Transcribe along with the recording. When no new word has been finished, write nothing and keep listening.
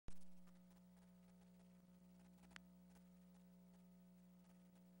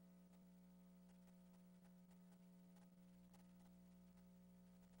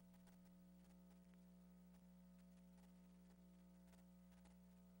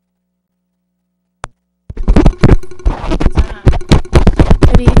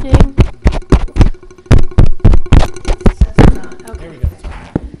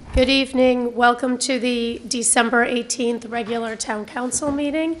Good evening. Welcome to the December 18th regular Town Council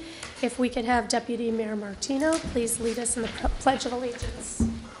meeting. If we could have Deputy Mayor Martino please lead us in the Pledge of Allegiance.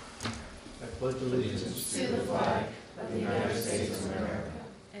 I pledge allegiance to the flag of the United States of America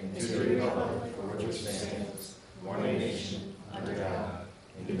and to the republic for which it stands, one nation, under God,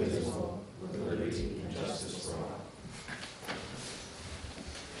 indivisible, with liberty and justice for all.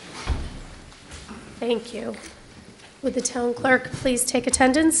 Thank you. Would the town clerk please take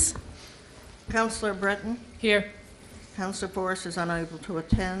attendance? Councillor Breton. Here. Councillor Forrest is unable to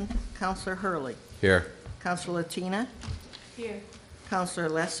attend. Councillor Hurley. Here. Councillor Latina. Here. Councillor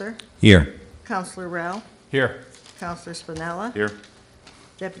Lesser. Here. Councillor Rell. Here. Councillor Spinella. Here.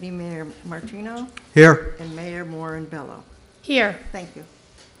 Deputy Mayor Martino. Here. And Mayor Moore and Bello. Here. Thank you.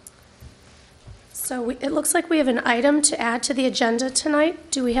 So it looks like we have an item to add to the agenda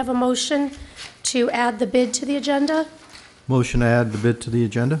tonight. Do we have a motion to add the bid to the agenda? Motion to add the bid to the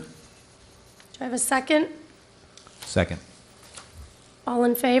agenda? Do I have a second? Second. All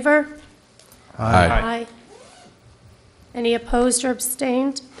in favor? Aye. Any opposed or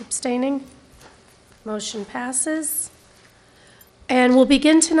abstaining? Motion passes. And we'll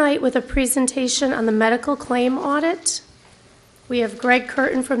begin tonight with a presentation on the medical claim audit. We have Greg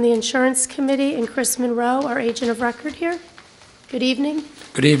Curtin from the Insurance Committee and Chris Monroe, our agent of record here. Good evening.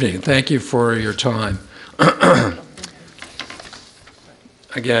 Good evening. Thank you for your time.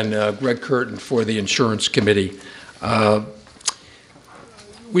 Again, Greg Curtin for the Insurance Committee.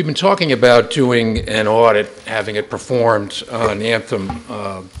 We've been talking about doing an audit, having it performed on Anthem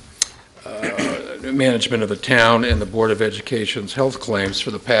management of the town and the Board of Education's health claims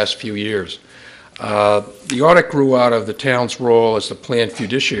for the past few years. The audit grew out of the town's role as the planned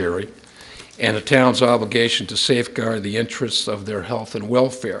fiduciary and the town's obligation to safeguard the interests of their health and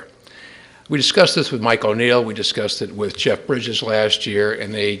welfare. We discussed this with Mike O'Neill, we discussed it with Jeff Bridges last year,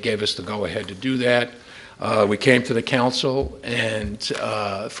 and they gave us the go-ahead to do that. We came to the council and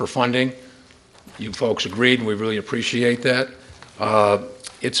for funding. You folks agreed, and we really appreciate that.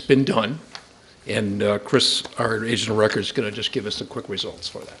 It's been done, and Chris, our agent of record, is going to just give us the quick results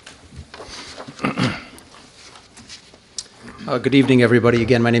for that. Good evening, everybody.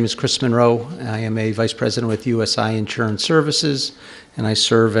 Again, my name is Chris Monroe. I am a vice president with USI Insurance Services, and I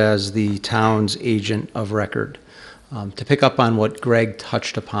serve as the town's agent of record. To pick up on what Greg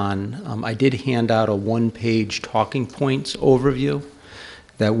touched upon, I did hand out a one-page talking points overview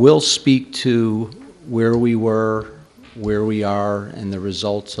that will speak to where we were, where we are, and the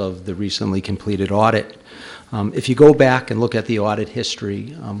results of the recently completed audit. If you go back and look at the audit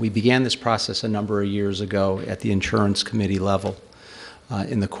history, we began this process a number of years ago at the Insurance Committee level.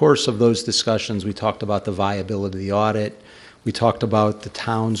 In the course of those discussions, we talked about the viability of the audit. We talked about the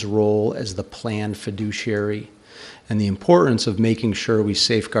town's role as the planned fiduciary and the importance of making sure we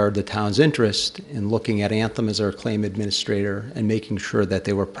safeguard the town's interest in looking at Anthem as our claim administrator and making sure that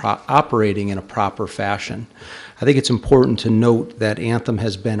they were operating in a proper fashion. I think it's important to note that Anthem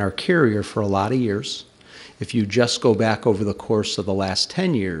has been our carrier for a lot of years. If you just go back over the course of the last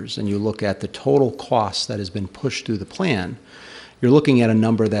 10 years and you look at the total cost that has been pushed through the plan, you're looking at a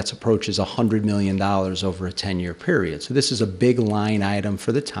number that approaches $100 million over a 10-year period. So this is a big line item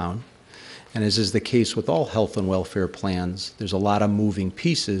for the town. And as is the case with all health and welfare plans, there's a lot of moving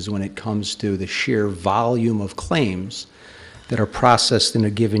pieces when it comes to the sheer volume of claims that are processed in a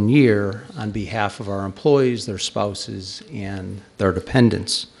given year on behalf of our employees, their spouses, and their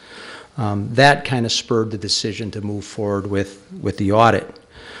dependents. That kind of spurred the decision to move forward with the audit.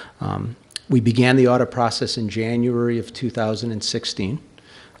 We began the audit process in January of 2016,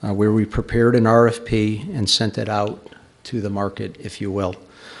 where we prepared an RFP and sent it out to the market, if you will.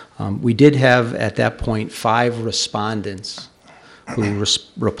 We did have, at that point, 5 respondents who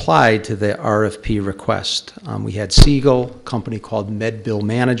replied to the RFP request. We had Siegel, a company called MedBill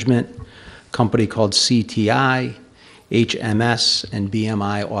Management, a company called CTI, HMS, and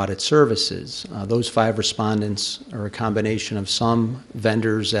BMI Audit Services. Those 5 respondents are a combination of some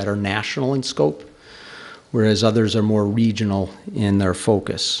vendors that are national in scope, whereas others are more regional in their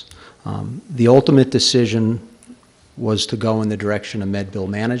focus. The ultimate decision was to go in the direction of MedBill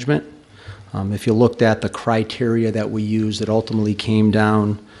Management. If you looked at the criteria that we used, it ultimately came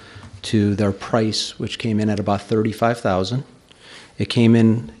down to their price, which came in at about $35,000. It came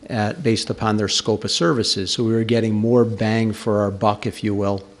in based upon their scope of services, so we were getting more bang for our buck, if you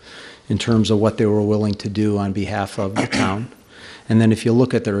will, in terms of what they were willing to do on behalf of the town. And then if you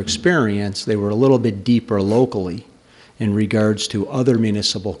look at their experience, they were a little bit deeper locally in regards to other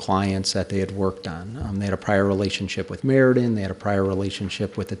municipal clients that they had worked on. They had a prior relationship with Meriden, they had a prior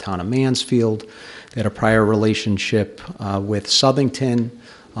relationship with the town of Mansfield, they had a prior relationship with Southington,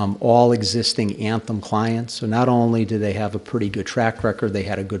 all existing Anthem clients. So not only did they have a pretty good track record, they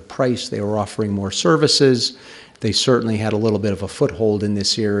had a good price, they were offering more services, they certainly had a little bit of a foothold in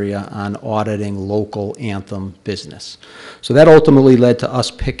this area on auditing local Anthem business. So that ultimately led to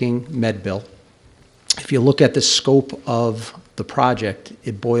us picking MedBill. If you look at the scope of the project,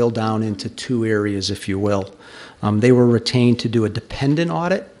 it boiled down into two areas, if you will. They were retained to do a dependent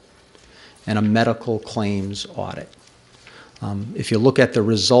audit and a medical claims audit. If you look at the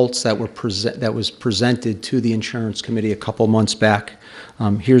results that was presented to the insurance committee a couple months back,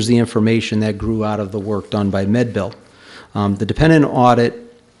 here's the information that grew out of the work done by MedBill. The dependent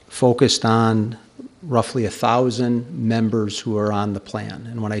audit focused on roughly 1,000 members who are on the plan.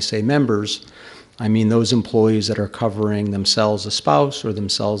 And when I say members, I mean those employees that are covering themselves a spouse or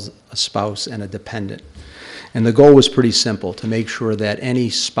themselves a spouse and a dependent. And the goal was pretty simple, to make sure that any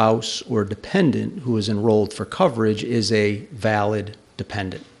spouse or dependent who is enrolled for coverage is a valid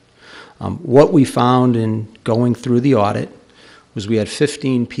dependent. What we found in going through the audit was we had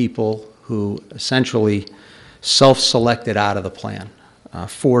 15 people who essentially self-selected out of the plan,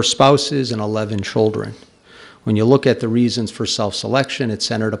 4 spouses and 11 children. When you look at the reasons for self-selection, it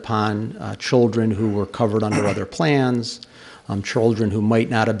centered upon children who were covered under other plans, children who might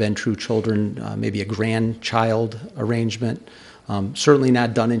not have been true children, maybe a grandchild arrangement. Certainly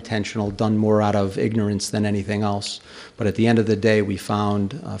not done intentional, done more out of ignorance than anything else. But at the end of the day, we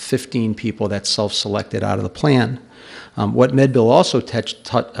found 15 people that self-selected out of the plan. What MedBill also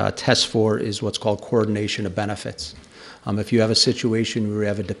tests for is what's called coordination of benefits. If you have a situation where you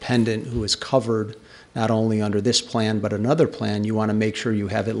have a dependent who is covered not only under this plan but another plan, you want to make sure you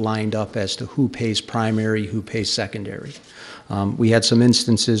have it lined up as to who pays primary, who pays secondary. We had some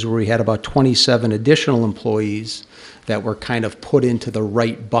instances where we had about 27 additional employees that were kind of put into the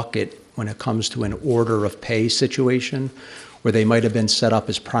right bucket when it comes to an order of pay situation, where they might have been set up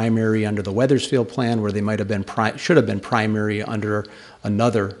as primary under the Wethersfield plan, where they might have been should have been primary under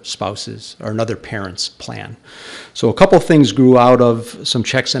another spouse's or another parent's plan. So a couple things grew out of some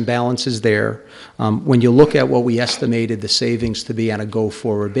checks and balances there. When you look at what we estimated the savings to be on a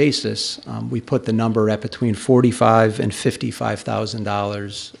go-forward basis, we put the number at between $45,000 and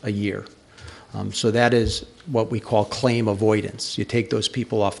 $55,000 a year. So that is what we call claim avoidance. You take those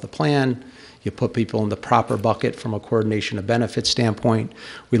people off the plan, you put people in the proper bucket from a coordination of benefits standpoint.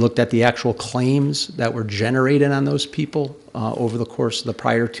 We looked at the actual claims that were generated on those people over the course of the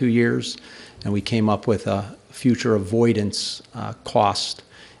prior 2 years, and we came up with a future avoidance cost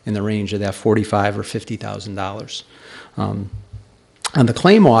in the range of that $45,000 or $50,000. On the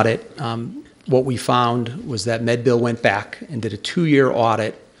claim audit, what we found was that MedBill went back and did a 2-year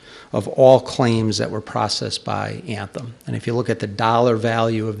audit of all claims that were processed by Anthem. And if you look at the dollar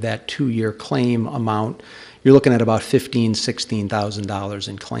value of that 2-year claim amount, you're looking at about $15,000, $16,000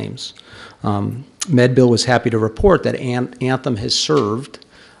 in claims. MedBill was happy to report that Anthem has served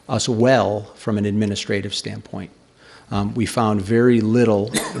us well from an administrative standpoint. We found very little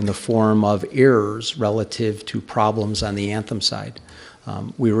in the form of errors relative to problems on the Anthem side.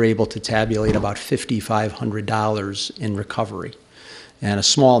 We were able to tabulate about $5,500 in recovery, and a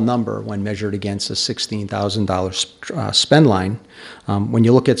small number when measured against a $16,000 spend line. When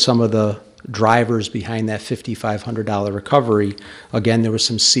you look at some of the drivers behind that $5,500 recovery, again, there were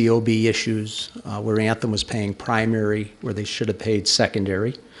some COB issues where Anthem was paying primary where they should have paid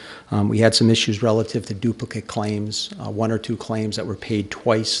secondary. We had some issues relative to duplicate claims, 1 or 2 claims that were paid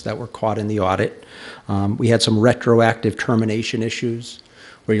twice that were caught in the audit. We had some retroactive termination issues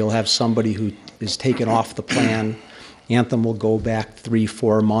where you'll have somebody who is taken off the plan. Anthem will go back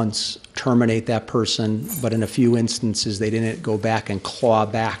 3-4 months, terminate that person, but in a few instances they didn't go back and claw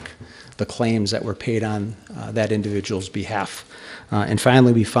back the claims that were paid on that individual's behalf. And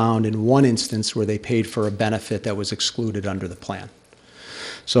finally, we found in one instance where they paid for a benefit that was excluded under the plan.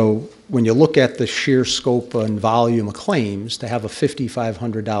 So when you look at the sheer scope and volume of claims, to have a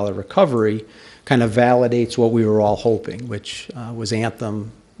 $5,500 recovery kind of validates what we were all hoping, which was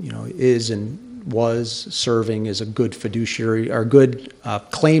Anthem, is and was serving as a good fiduciary, or good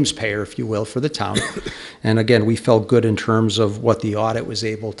claims payer, if you will, for the town. And again, we felt good in terms of what the audit was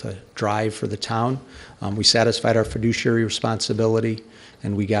able to drive for the town. We satisfied our fiduciary responsibility,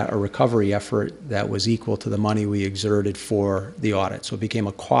 and we got a recovery effort that was equal to the money we exerted for the audit. So it became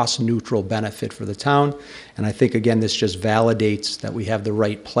a cost-neutral benefit for the town. And I think, again, this just validates that we have the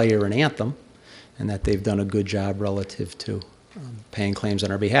right player in Anthem and that they've done a good job relative to paying claims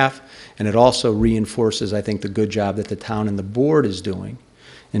on our behalf. And it also reinforces, I think, the good job that the town and the board is doing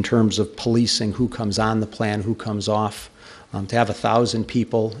in terms of policing who comes on the plan, who comes off. To have 1,000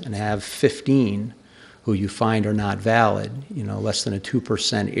 people and have 15 who you find are not valid, less than a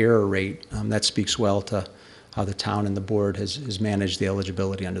 2% error rate, that speaks well to how the town and the board has managed the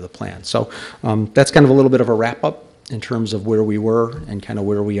eligibility under the plan. So that's kind of a little bit of a wrap-up in terms of where we were and kind of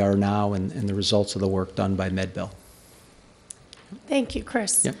where we are now and the results of the work done by MedBill. Thank you,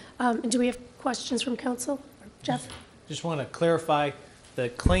 Chris. Yep. And do we have questions from council? Jeff? Just want to clarify, the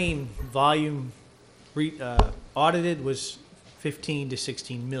claim volume audited was 15 to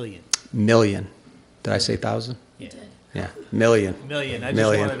 16 million. Million. Did I say 1,000? Yeah. Yeah, million. Million. I just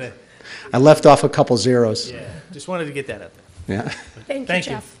Million. wanted to, I left off a couple zeros. yeah, just wanted to get that out there. Yeah. Thank you, Thank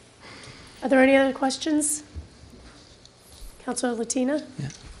you. Jeff. Are there any other questions? Councilor Latina?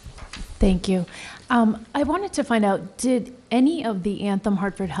 Thank you. I wanted to find out, did any of the Anthem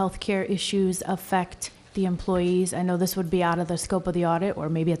Hartford healthcare issues affect the employees? I know this would be out of the scope of the audit, or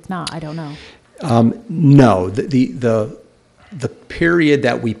maybe it's not, I don't know. No, the period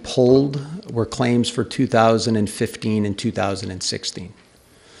that we pulled were claims for 2015 and 2016.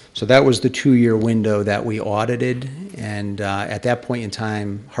 So that was the 2-year window that we audited, and at that point in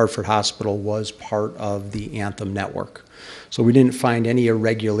time, Hartford Hospital was part of the Anthem network. So we didn't find any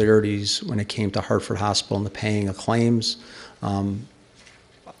irregularities when it came to Hartford Hospital and the paying of claims.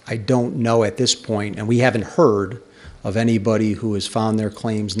 I don't know at this point, and we haven't heard of anybody who has found their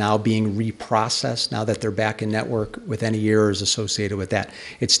claims now being reprocessed now that they're back in network with any errors associated with that.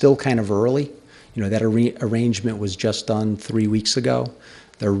 It's still kind of early. That arrangement was just done 3 weeks ago.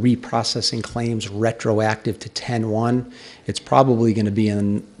 They're reprocessing claims retroactive to 10/1. It's probably going to be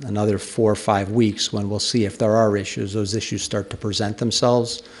in another 4 or 5 weeks when we'll see if there are issues. Those issues start to present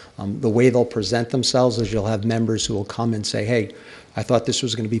themselves. The way they'll present themselves is you'll have members who will come and say, hey, I thought this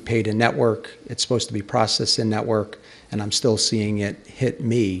was going to be paid in network. It's supposed to be processed in network, and I'm still seeing it hit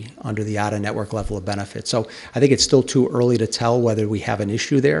me under the out-of-network level of benefit. So I think it's still too early to tell whether we have an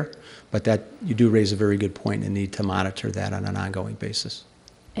issue there, but that you do raise a very good point and need to monitor that on an ongoing basis.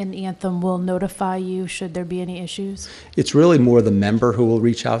 And Anthem will notify you should there be any issues? It's really more the member who will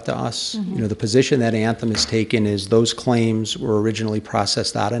reach out to us. The position that Anthem has taken is those claims were originally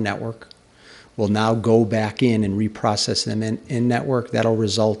processed out of network. We'll now go back in and reprocess them in network. That'll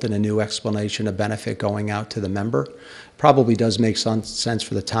result in a new explanation of benefit going out to the member. Probably does make some sense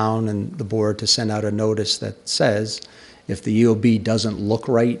for the town and the board to send out a notice that says if the EOB doesn't look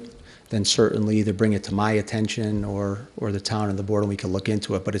right, then certainly either bring it to my attention or the town and the board, and we can look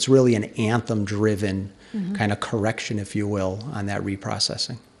into it. But it's really an Anthem-driven kind of correction, if you will, on that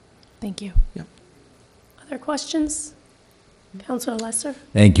reprocessing. Thank you. Yep. Other questions? Councilor Lesser?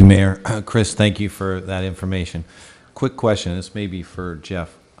 Thank you, Mayor. Chris, thank you for that information. Quick question, this may be for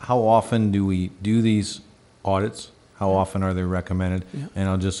Jeff. How often do we do these audits? How often are they recommended? Yeah. And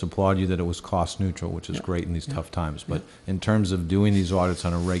I'll just applaud you that it was cost neutral, which is great in these tough times. But in terms of doing these audits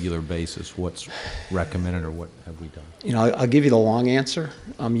on a regular basis, what's recommended or what have we done? I'll give you the long answer.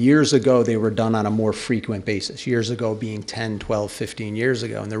 Years ago, they were done on a more frequent basis. Years ago being 10, 12, 15 years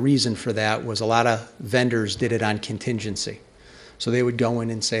ago. And the reason for that was a lot of vendors did it on contingency. So they would go in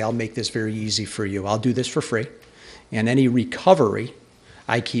and say, I'll make this very easy for you. I'll do this for free. And any recovery,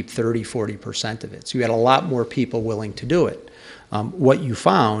 I keep 30, 40% of it. So you had a lot more people willing to do it. What you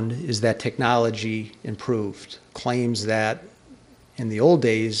found is that technology improved. Claims that in the old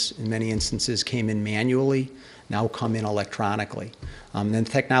days, in many instances, came in manually, now come in electronically. And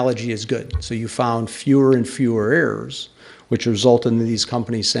technology is good. So you found fewer and fewer errors, which resulted in these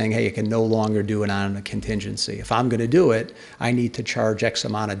companies saying, hey, you can no longer do it on a contingency. If I'm going to do it, I need to charge X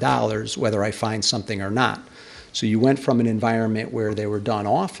amount of dollars, whether I find something or not. So you went from an environment where they were done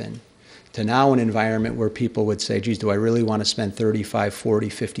often to now an environment where people would say, geez, do I really want to spend $35,000,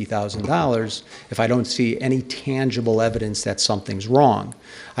 $40,000, $50,000 if I don't see any tangible evidence that something's wrong?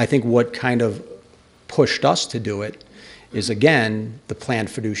 I think what kind of pushed us to do it is, again, the planned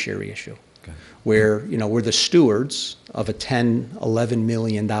fiduciary issue, where we're the stewards of a $10, $11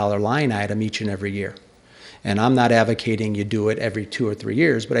 million line item each and every year. And I'm not advocating you do it every 2 or 3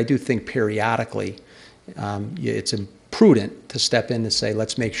 years, but I do think periodically it's prudent to step in and say,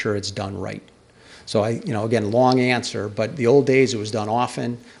 let's make sure it's done right. So again, long answer, but the old days it was done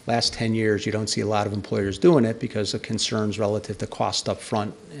often. Last 10 years, you don't see a lot of employers doing it because of concerns relative to cost up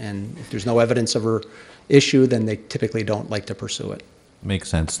front. And if there's no evidence of an issue, then they typically don't like to pursue it. Makes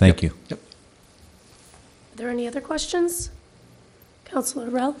sense. Thank you. Yep. Are there any other questions? Councilor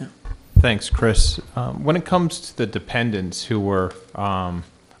Rell? Yeah. Thanks, Chris. When it comes to the dependents who were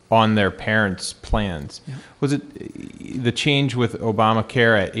on their parents' plans, was it the change with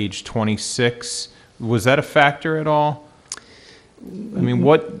Obamacare at age 26? Was that a factor at all? I mean,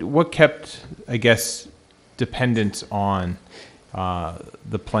 what kept, I guess, dependents on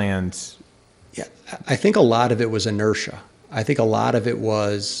the plans Yeah, I think a lot of it was inertia. I think a lot of it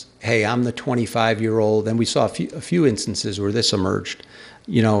was, hey, I'm the 25-year-old, and we saw a few instances where this emerged.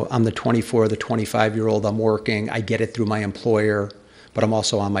 You know, I'm the 24, the 25-year-old, I'm working, I get it through my employer, but I'm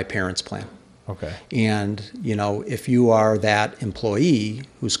also on my parents' plan. Okay. And, you know, if you are that employee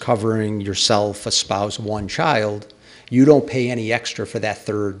who's covering yourself, a spouse, one child, you don't pay any extra for that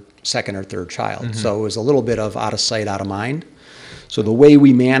second or third child. Mm-hmm. So it was a little bit of out of sight, out of mind. So the way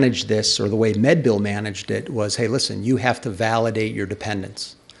we managed this, or the way MedBill managed it, was, hey, listen, you have to validate your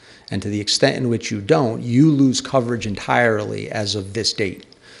dependents. And to the extent in which you don't, you lose coverage entirely as of this date.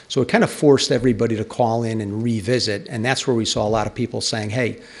 So it kind of forced everybody to call in and revisit, and that's where we saw a lot of people saying,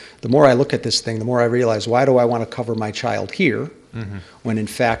 hey, the more I look at this thing, the more I realize, why do I want to cover my child here, when in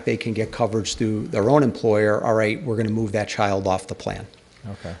fact they can get coverage through their own employer? All right, we're going to move that child off the plan.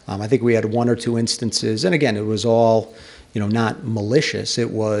 Okay. I think we had one or two instances, and again, it was all, you know, not malicious. It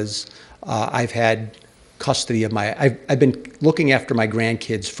was, I've had custody of I've been looking after my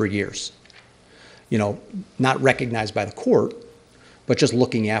grandkids for years. You know, not recognized by the court, but just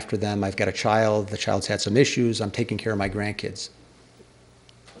looking after them. I've got a child, the child's had some issues, I'm taking care of my grandkids.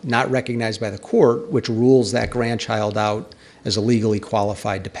 Not recognized by the court, which rules that grandchild out as a legally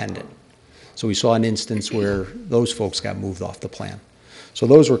qualified dependent. So we saw an instance where those folks got moved off the plan. So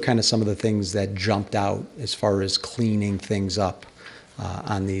those were kind of some of the things that jumped out as far as cleaning things up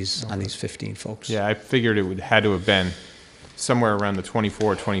on these 15 folks. Yeah, I figured it had to have been somewhere around the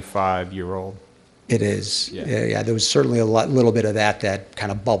 24, 25-year-old. It is. Yeah. Yeah, there was certainly a little bit of that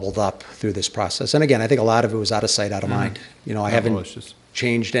kind of bubbled up through this process. And again, I think a lot of it was out of sight, out of mind. You know, I haven't malicious.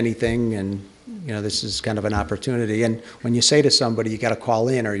 changed anything, and, you know, this is kind of an opportunity. And when you say to somebody, you got to call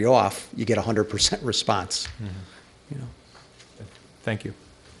in or you're off, you get 100% response. You know. Thank you.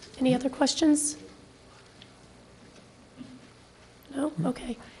 Any other questions? No?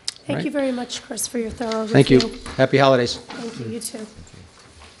 Okay. Thank right. you very much, Chris, for your thorough review. Thank you. Happy holidays. Thank you, you too.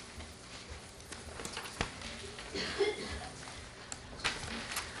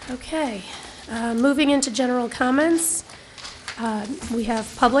 Okay, moving into general comments. We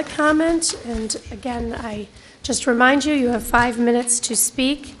have public comment, and again, I just remind you, you have 5 minutes to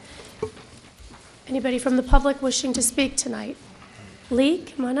speak. Anybody from the public wishing to speak tonight? Lee,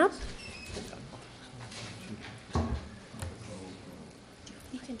 come on up.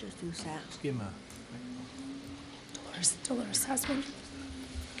 You can just use that. Dolores has one.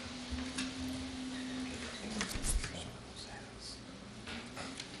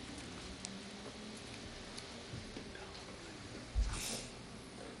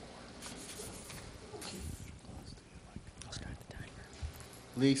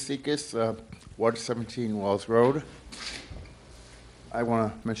 Lee Seekis, Ward 17 Walls Road. I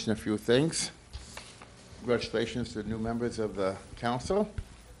want to mention a few things. Congratulations to the new members of the council.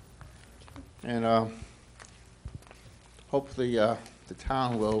 And hopefully the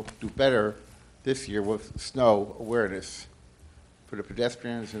town will do better this year with snow awareness for the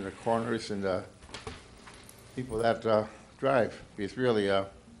pedestrians and the corners and the people that drive. Because really,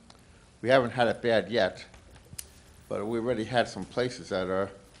 we haven't had it bad yet. But we already had some places that are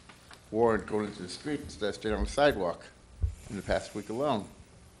warrant going into the street instead of staying on the sidewalk in the past week alone.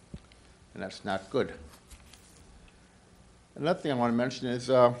 And that's not good. Another thing I want to mention is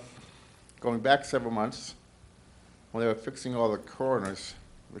going back several months, when they were fixing all the corners,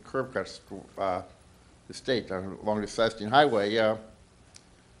 the curb cuts, the state along the Celestine Highway,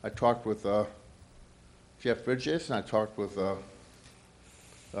 I talked with Jeff Bridges, and I talked with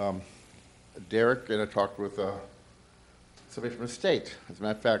Derek, and I talked with somebody from the state. As a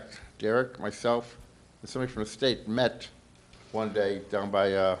matter of fact, Derek, myself, and somebody from the state met one day down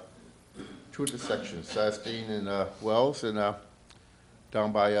by two intersections, Celestine and Wells, and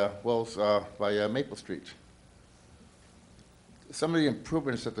down by Wells by Maple Street. Some of the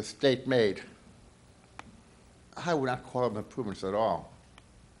improvements that the state made, I would not call them improvements at all.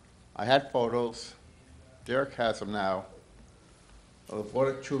 I had photos, Derek has them now, of one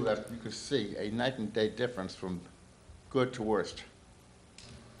or two that you could see a night and day difference from good to worst.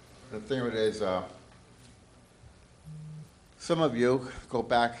 The thing of it is, some of you go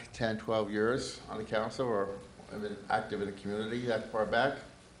back 10, 12 years on the council or have been active in the community that far back.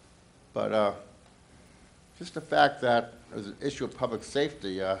 But just the fact that there's an issue of public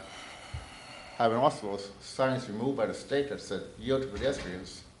safety, having also signs removed by the state that said yield to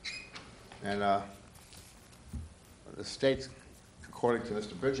pedestrians. And the state, according to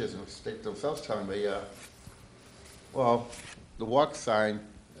Mr. Bridges and the state themselves telling me, well, the walk sign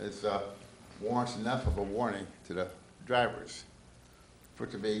is warrants enough of a warning to the drivers for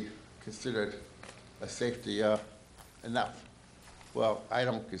it to be considered a safety enough. Well, I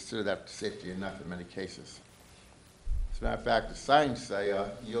don't consider that safety enough in many cases. As a matter of fact, the signs say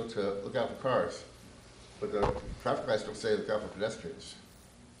yield to look out for cars, but the traffic lights don't say look out for pedestrians.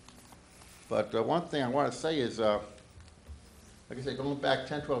 But one thing I want to say is, like I said, going back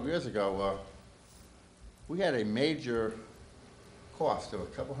 10, 12 years ago, we had a major cost of a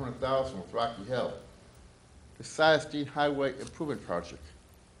couple $100,000 with Rocky Hill, the Sidestein Highway Improvement Project,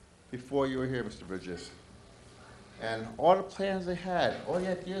 before you were here, Mr. Bridges. And all the plans they had, all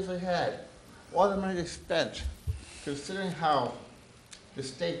the ideas they had, all the money they spent, considering how the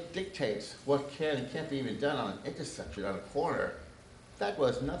state dictates what can and can't be even done on an intersection, on a corner, that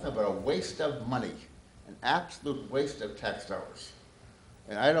was nothing but a waste of money, an absolute waste of tax dollars.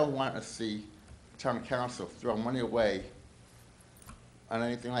 And I don't want to see the town council throw money away on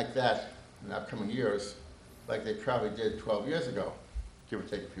anything like that in the upcoming years, like they probably did 12 years ago, give or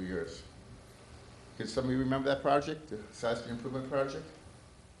take a few years. Can some of you remember that project, the Sidestein Improvement Project?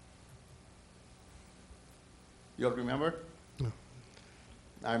 You don't remember? No.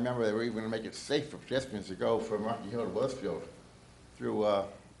 I remember they were even going to make it safe for pedestrians to go from Rocky Hill to Wethersfield through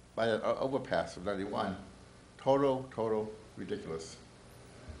by that overpass of 91. Total ridiculous.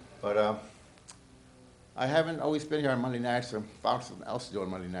 But I haven't always been here on Monday nights. I'm found something else to do on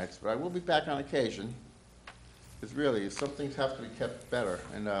Monday nights, but I will be back on occasion. Because really, some things have to be kept better,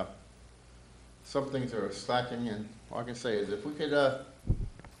 and some things are slacking. And all I can say is, if we could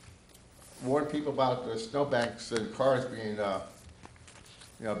warn people about the snowbanks and cars being,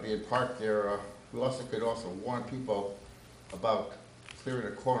 being parked there, we also could warn people about clearing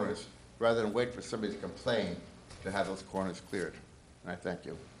the corners rather than wait for somebody to complain to have those corners cleared. And I thank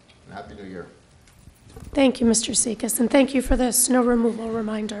you. And Happy New Year. Thank you, Mr. Sekas, and thank you for the snow removal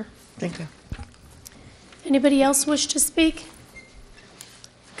reminder. Thank you. Anybody else wish to speak?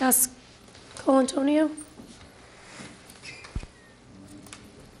 Gus Colantonio?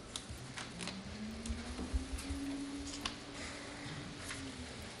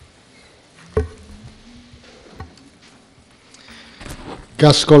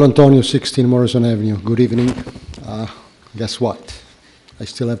 Gus Colantonio, 16 Morrison Avenue. Good evening. Guess what? I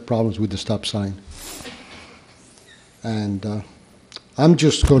still have problems with the stop sign. And I'm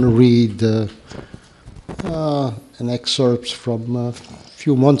just going to read an excerpt from a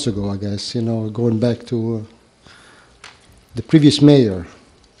few months ago, I guess, going back to the previous mayor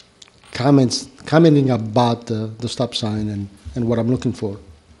commenting about the stop sign and what I'm looking for.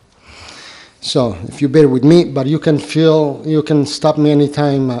 So, if you bear with me, but you can stop me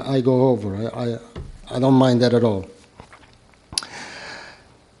anytime I go over. I don't mind that at all.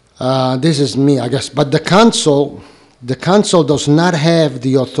 This is me, I guess. But the council does not have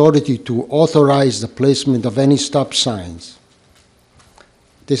the authority to authorize the placement of any stop signs.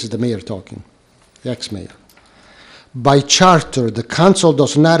 This is the mayor talking, the ex-mayor. By charter, the council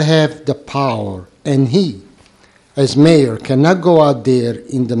does not have the power, and he, as mayor, cannot go out there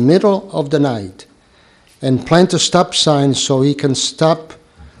in the middle of the night and plant a stop sign so he can stop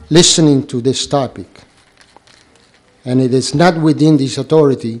listening to this topic. And it is not within this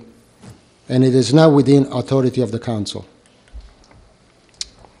authority, and it is not within authority of the council.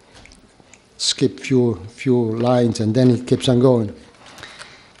 Skip few lines, and then it keeps on going.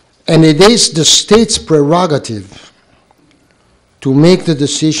 And it is the state's prerogative to make the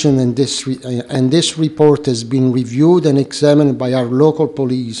decision, and this report has been reviewed and examined by our local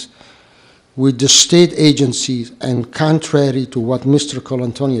police with the state agencies, and contrary to what Mr.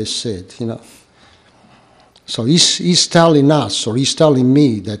 Colantonio said, So he's telling us, or he's telling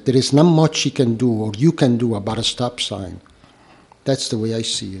me, that there is not much he can do or you can do about a stop sign. That's the way I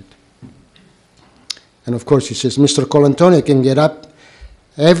see it. And of course he says, Mr. Colantonio can get up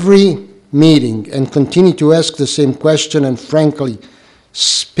every meeting and continue to ask the same question and frankly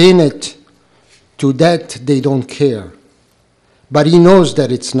spin it to that they don't care. But he knows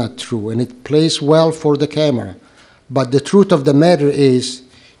that it's not true, and it plays well for the camera. But the truth of the matter is,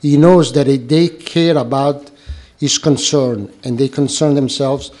 he knows that they care about his concern, and they concern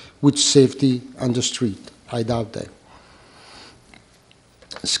themselves with safety on the street. I doubt that.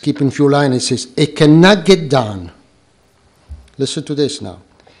 Skipping a few lines, it says, it cannot get done. Listen to this now.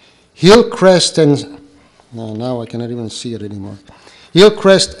 Hillcrest and, now I cannot even see it anymore.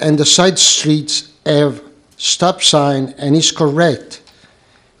 Hillcrest and the side streets have stop sign, and is correct.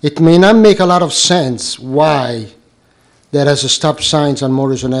 It may not make a lot of sense why there has a stop signs on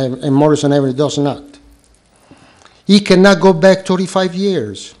Morrison Avenue, and Morrison Avenue does not. He cannot go back 35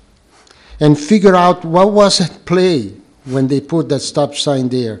 years and figure out what was at play when they put that stop sign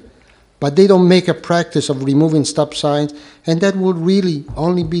there. But they don't make a practice of removing stop signs, and that would really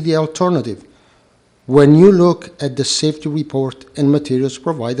only be the alternative. when you look at the safety report and materials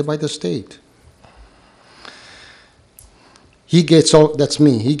provided by the state. He gets all, that's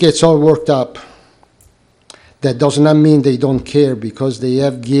me, he gets all worked up. That does not mean they don't care, because they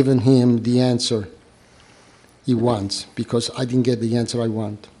have given him the answer he wants, because I didn't get the answer I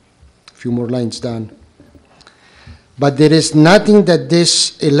want. A few more lines done. But there is nothing that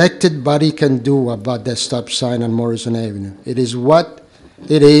this elected body can do about that stop sign on Morrison Avenue. It is what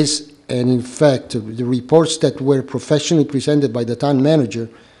it is, and in fact, the reports that were professionally presented by the town manager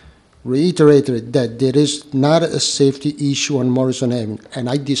reiterated that there is not a safety issue on Morrison Avenue, and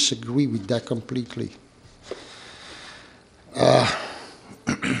I disagree with that completely.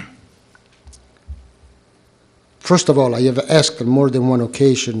 First of all, I have asked on more than one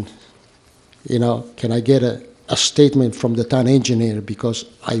occasion, you know, can I get a statement from the town engineer, because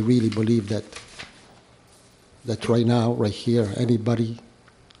I really believe that right now, right here, anybody,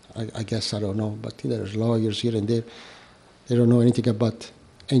 I guess I don't know, but there's lawyers here and there, they don't know anything about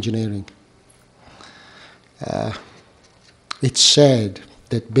engineering. It's sad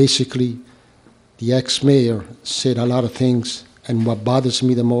that basically the ex-mayor said a lot of things, and what bothers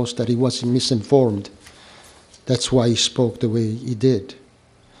me the most, that he was misinformed. That's why he spoke the way he did.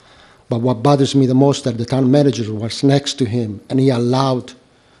 But what bothers me the most, that the town manager was next to him, and he allowed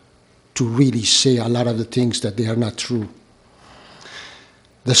to really say a lot of the things that they are not true.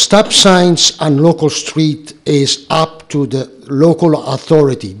 The stop signs on local street is up to the local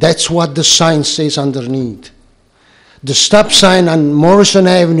authority. That's what the sign says underneath. The stop sign on Morrison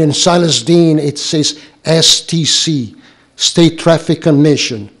Avenue in Silas Dean, it says STC, State Traffic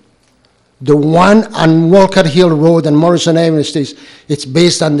Commission. The one on Walker Hill Road and Morrison Avenue states it's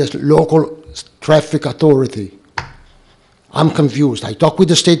based on the local traffic authority. I'm confused. I talk with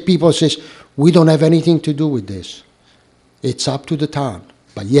the state people, it says, we don't have anything to do with this. It's up to the town.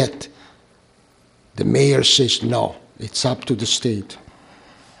 But yet, the mayor says, no, it's up to the state.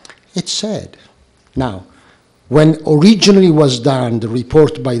 It's sad. Now, when originally was done the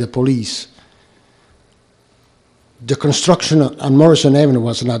report by the police, the construction on Morrison Avenue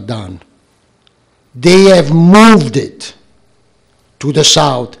was not done. They have moved it to the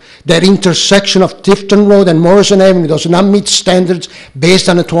south. That intersection of Tifton Road and Morrison Avenue does not meet standards based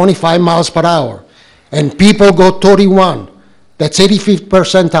on the 25 miles per hour. And people go 31. That's 85th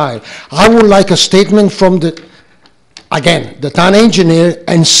percentile. I would like a statement from the town engineer,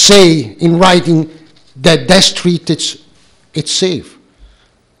 and say in writing that that street, it's safe.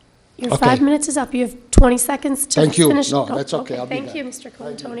 Your Okay. 5 minutes is up. You have 20 seconds to Thank you. finish. No, that's okay. I'll do Thank that. you, Mr.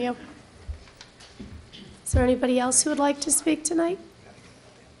 Colantonio. Is there anybody else who would like to speak tonight?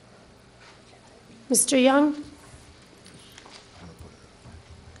 Mr. Young?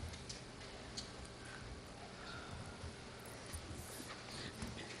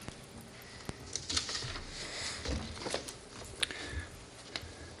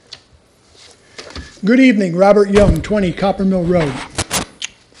 Good evening, Robert Young, 20 Copper Mill Road.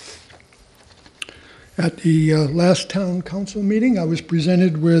 At the last town council meeting, I was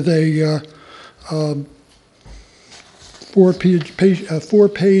presented with a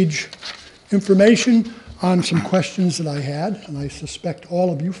four-page information on some questions that I had, and I suspect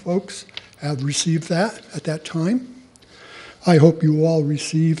all of you folks have received that at that time. I hope you all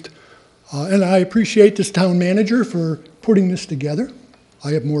received, and I appreciate this town manager for putting this together.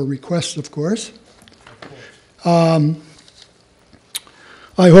 I have more requests, of course. I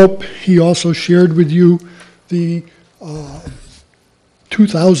hope he also shared with you the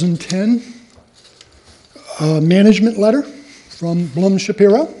 2010 management letter from Blum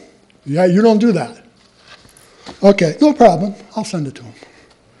Shapiro. Yeah, you don't do that. Okay, no problem. I'll send it to him.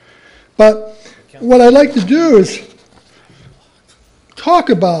 But what I'd like to do is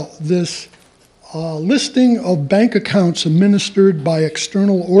talk about this listing of bank accounts administered by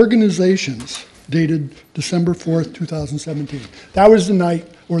external organizations dated December 4th, 2017. That was the night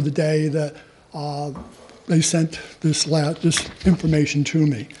or the day that they sent this information to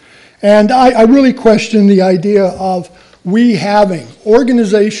me. And I really question the idea of we having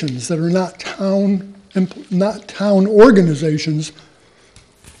organizations that are not town organizations,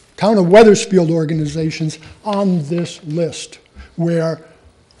 town of Wethersfield organizations on this list, where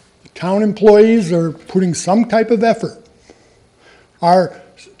town employees are putting some type of effort. Our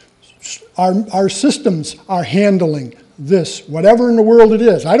systems are handling this, whatever in the world it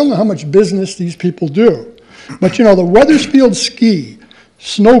is. I don't know how much business these people do, but you know, the Wethersfield Ski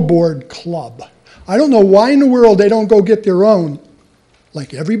Snowboard Club, I don't know why in the world they don't go get their own,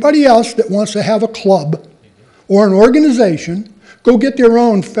 like everybody else that wants to have a club or an organization, go get their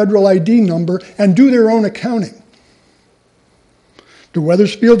own federal ID number and do their own accounting. The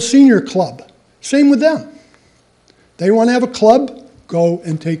Wethersfield Senior Club Same with them. They want to have a club, go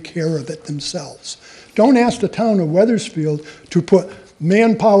and take care of it themselves. Don't ask the town of Wethersfield to put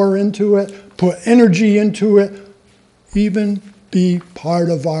manpower into it, put energy into it, even be part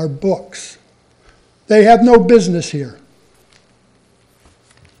of our books. They have no business here.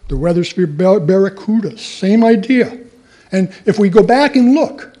 The Wethersfield Barracudas, same idea. And if we go back and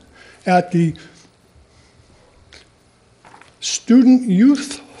look at the Student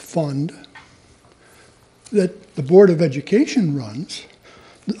Youth Fund that the Board of Education runs,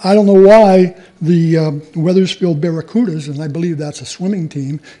 I don't know why the Wethersfield Barracudas, and I believe that's a swimming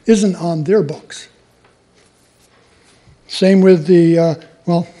team, isn't on their books. Same with the,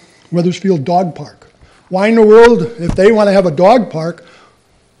 Wethersfield Dog Park. Why in the world, if they want to have a dog park,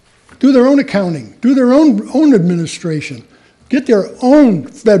 do their own accounting, do their own administration, get their own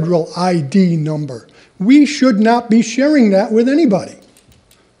federal ID number. We should not be sharing that with anybody.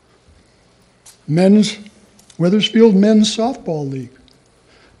 Wethersfield Men's Softball League.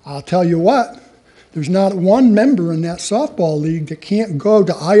 I'll tell you what, there's not one member in that softball league that can't go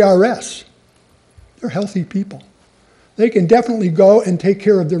to IRS. They're healthy people. They can definitely go and take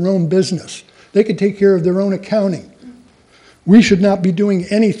care of their own business. They can take care of their own accounting. We should not be doing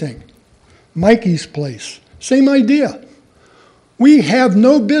anything. Mikey's Place, same idea. We have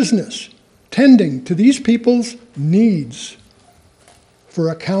no business tending to these people's needs for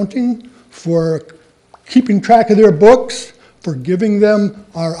accounting, for keeping track of their books, for giving them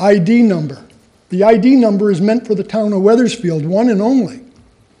our ID number. The ID number is meant for the town of Wethersfield, one and only,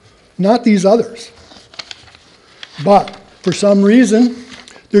 not these others. But for some reason,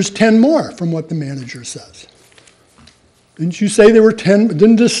 there's 10 more from what the manager says. Didn't you say there were 10?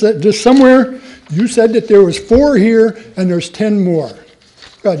 Didn't just somewhere you said that there was 4 here and there's 10 more?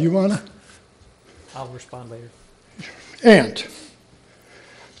 God, you wanna? I'll respond later. And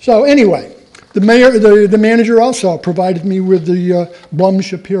so anyway, the manager also provided me with the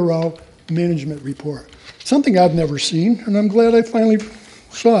Blum-Shapiro management report. Something I've never seen, and I'm glad I finally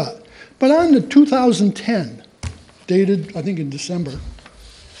saw it. But on the 2010, dated, I think in December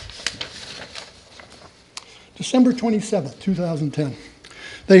 27th, 2010,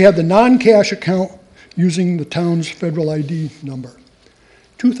 they had the non-cash account using the town's federal ID number.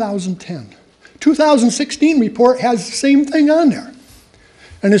 2010. 2016 report has the same thing on there.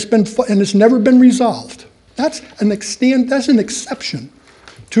 And it's never been resolved. That's an exception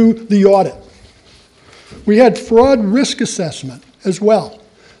to the audit. We had fraud risk assessment as well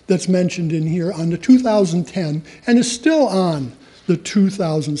that's mentioned in here on the 2010 and is still on the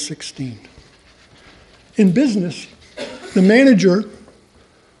 2016. In business, the manager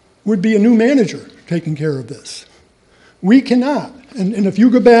would be a new manager taking care of this. We cannot, and if you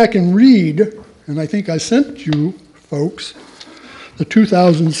go back and read, and I think I sent you folks, the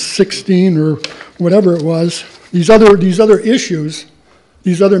 2016 or whatever it was, these other issues,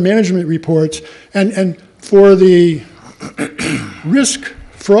 these other management reports, and for the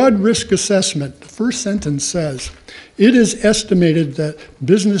fraud risk assessment, the first sentence says, it is estimated that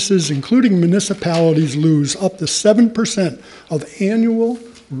businesses, including municipalities, lose up to 7% of annual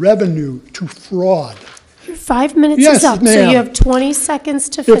revenue to fraud. Your 5 minutes Yes, is up, so ma'am. you have 20 seconds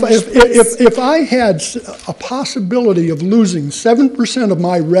to finish, please. If I had a possibility of losing 7% of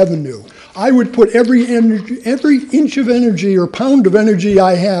my revenue, I would put every inch of energy or pound of energy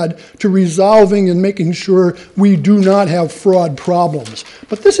I had to resolving and making sure we do not have fraud problems.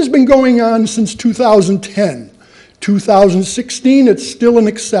 But this has been going on since 2010. 2016, it's still an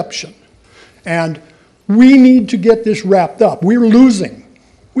exception. And we need to get this wrapped up. We're losing.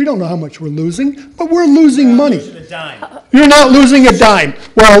 We don't know how much we're losing, but we're losing money. You're not losing a dime.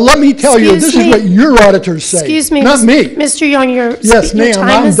 Well, let me tell you, this is what your auditors say. Excuse me, not me. Mr. Young, your Yes, ma'am, time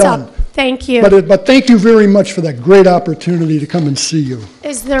I'm is done. up. Thank you. But thank you very much for that great opportunity to come and see you.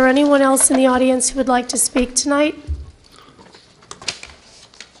 Is there anyone else in the audience who would like to speak tonight?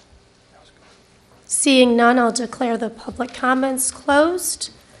 Seeing none, I'll declare the public comments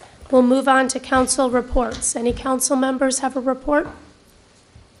closed. We'll move on to council reports. Any council members have a report?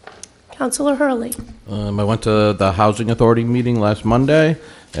 Councilor Hurley. I went to the Housing Authority meeting last Monday,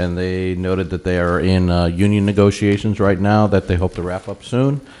 and they noted that they are in union negotiations right now that they hope to wrap up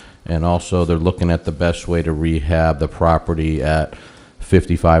soon. And also, they're looking at the best way to rehab the property at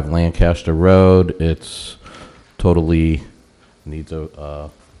 55 Lancaster Road. It's totally needs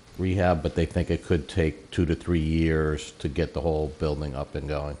a rehab, but they think it could take 2 to 3 years to get the whole building up and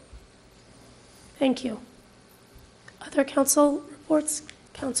going. Thank you. Other council reports?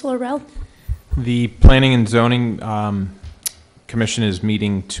 Councilor Rell? The Planning and Zoning Commission is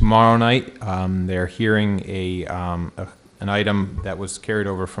meeting tomorrow night. They're hearing a an item that was carried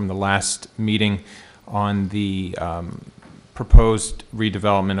over from the last meeting on the proposed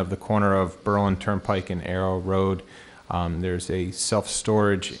redevelopment of the corner of Berlin Turnpike and Arrow Road. There's a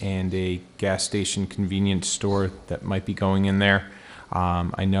self-storage and a gas station convenience store that might be going in there.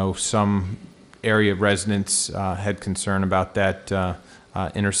 I know some area residents had concern about that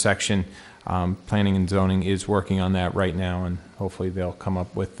intersection. Planning and zoning is working on that right now, and hopefully they'll come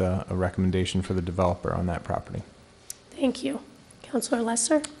up with a recommendation for the developer on that property. Thank you. Councilor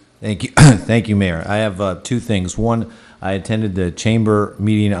Lesser? Thank you. Thank you, Mayor. I have two things. One, I attended the chamber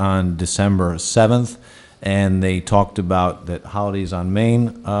meeting on December 7th, and they talked about that Holidays on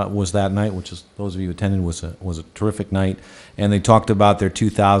Main was that night, which is, those of you who attended, was a terrific night. And they talked about their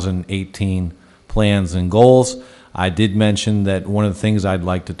 2018 plans and goals. I did mention that one of the things I'd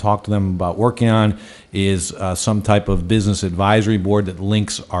like to talk to them about working on is some type of business advisory board that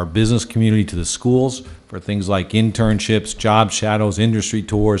links our business community to the schools for things like internships, job shadows, industry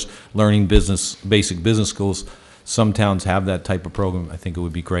tours, learning business, basic business schools. Some towns have that type of program. I think it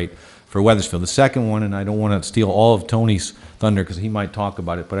would be great for Wethersfield. The second one, and I don't want to steal all of Tony's thunder because he might talk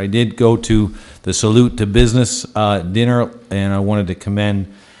about it, but I did go to the Salute to Business dinner, and I wanted to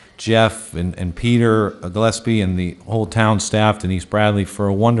commend Jeff and Peter Gillespie and the whole town staff, Denise Bradley, for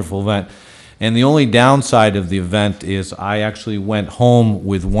a wonderful event. And the only downside of the event is I actually went home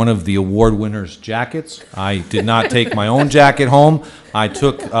with one of the award winners' jackets. I did not take my own jacket home. I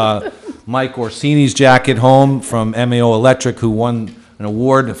took Mike Orsini's jacket home from MAO Electric, who won an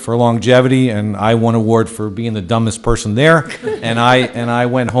award for longevity, and I won an award for being the dumbest person there. And I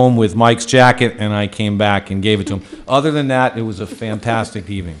went home with Mike's jacket, and I came back and gave it to him. Other than that, it was a fantastic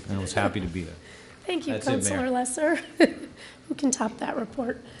evening, and I was happy to be there. Thank you, That's it, Councilor Mayor. Lesser. Who can top that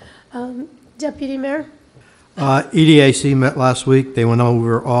report? Deputy Mayor? EDAC met last week. They went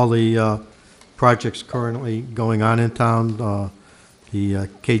over all the projects currently going on in town, the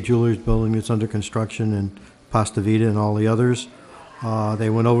K Jewelers building that's under construction, and Pasta Vida and all the others. They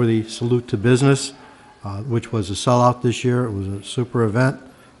went over the Salute to Business, which was a sellout this year. It was a super event.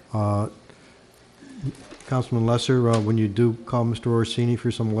 Councilman Lesser, when you do call Mr. Orsini for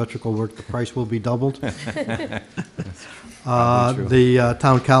some electrical work, the price will be doubled. The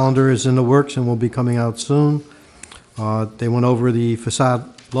town calendar is in the works and will be coming out soon. They went over the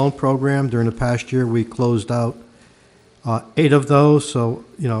facade loan program. During the past year, we closed out 8 of those, so,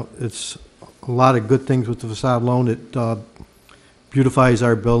 you know, it's a lot of good things with the facade loan. It beautifies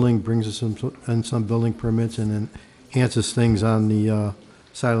our building, brings us in some building permits, and enhances things on the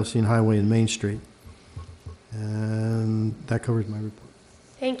Silas Highway and Main Street. And that covers my report.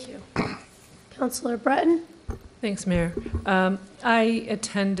 Thank you. Councilor Breton? Thanks, Mayor. I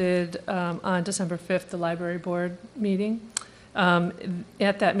attended on December 5th the library board meeting.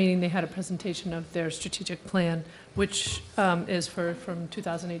 At that meeting, they had a presentation of their strategic plan, which is from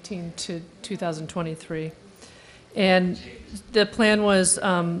 2018 to 2023. And the plan was,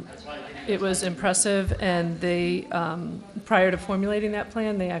 it was impressive, and they, prior to formulating that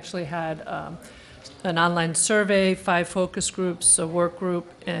plan, they actually had an online survey, 5 focus groups, a work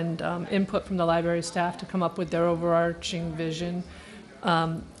group, and input from the library staff to come up with their overarching vision.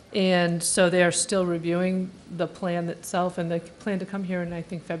 And so they are still reviewing the plan itself, and they plan to come here in, I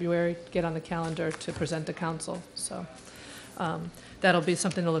think, February, get on the calendar to present to council. So that'll be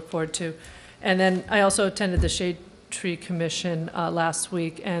something to look forward to. And then I also attended the Shade Tree Commission last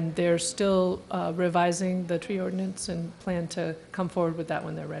week, and they're still revising the tree ordinance and plan to come forward with that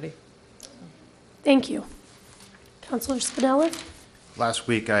when they're ready. Thank you. Councilor Spinella? Last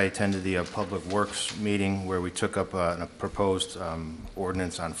week, I attended the Public Works meeting where we took up a proposed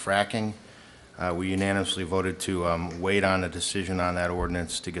ordinance on fracking. We unanimously voted to wait on a decision on that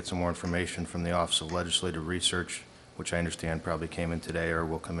ordinance to get some more information from the Office of Legislative Research, which I understand probably came in today or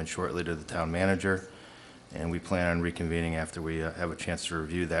will come in shortly to the town manager. And we plan on reconvening after we have a chance to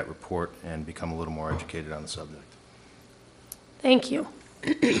review that report and become a little more educated on the subject. Thank you.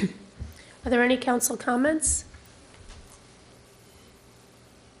 Are there any council comments?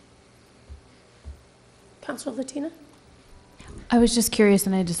 Councilor Latina? I was just curious,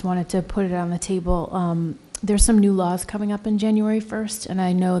 and I just wanted to put it on the table. There's some new laws coming up in January 1st, and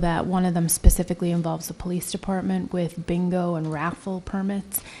I know that one of them specifically involves the police department with bingo and raffle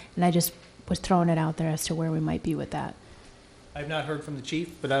permits, and I just was throwing it out there as to where we might be with that. I've not heard from the chief,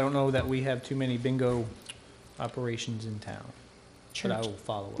 but I don't know that we have too many bingo operations in town. But I will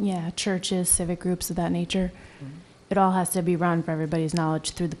follow up. Yeah, churches, civic groups of that nature. It all has to be run, for everybody's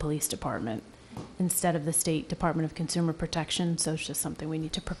knowledge, through the police department instead of the State Department of Consumer Protection, so it's just something we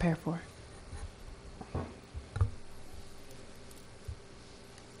need to prepare for.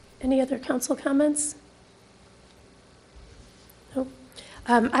 Any other council comments?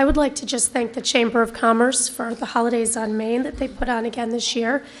 I would like to just thank the Chamber of Commerce for the Holidays on Main that they put on again this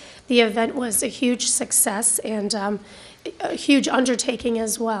year. The event was a huge success and a huge undertaking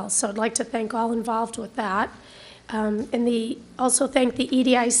as well. So I'd like to thank all involved with that. Also thank the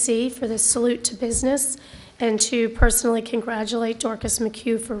EDIC for this salute to business, and to personally congratulate Dorcas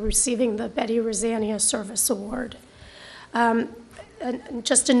McHugh for receiving the Betty Rosannia Service Award. And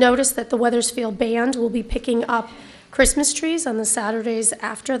just to notice that the Wethersfield Band will be picking up Christmas trees on the Saturdays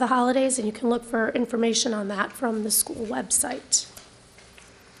after the holidays, and you can look for information on that from the school website.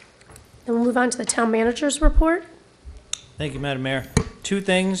 And we'll move on to the town manager's report. Thank you, Madam Mayor. Two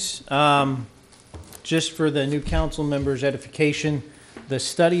things, just for the new council members' edification. The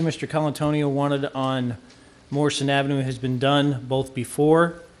study Mr. Colantonio wanted on Morrison Avenue has been done both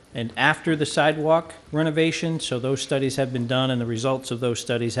before and after the sidewalk renovation, so those studies have been done, and the results of those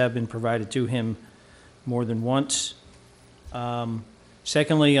studies have been provided to him more than once.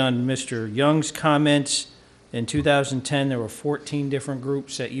 Secondly, on Mr. Young's comments, in 2010, there were 14 different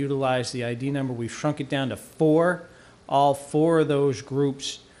groups that utilized the ID number. We've shrunk it down to 4. All 4 of those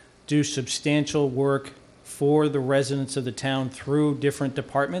groups do substantial work for the residents of the town through different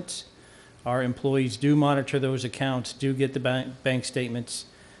departments. Our employees do monitor those accounts, do get the bank statements,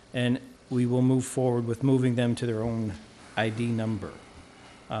 and we will move forward with moving them to their own ID number.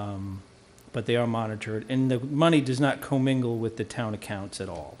 But they are monitored, and the money does not commingle with the town accounts at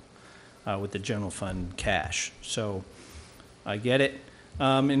all, with the general fund cash. So I get it.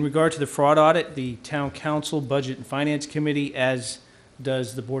 In regard to the fraud audit, the Town Council Budget and Finance Committee, as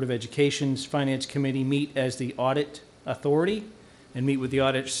does the Board of Education's Finance Committee, meet as the audit authority and meet with the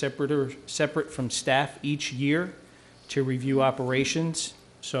auditor separate from staff each year to review operations.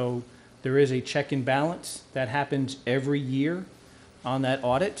 So there is a check and balance that happens every year on that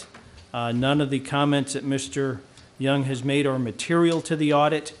audit. None of the comments that Mr. Young has made are material to the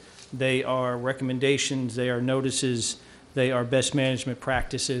audit. They are recommendations, they are notices, they are best management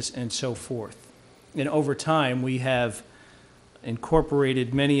practices, and so forth. And over time, we have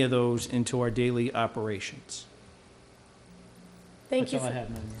incorporated many of those into our daily operations. Thank you. That's all I have,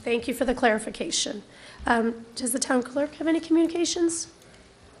 Madam Mayor. Thank you for the clarification. Does the town clerk have any communications?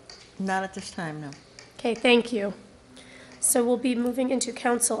 Not at this time, no. Okay, thank you. So we'll be moving into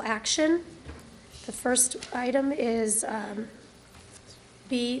council action. The first item is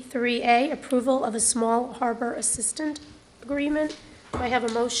B3A, approval of a small harbor assistant agreement. Do I have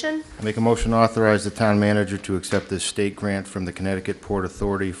a motion? I make a motion to authorize the town manager to accept this state grant from the Connecticut Port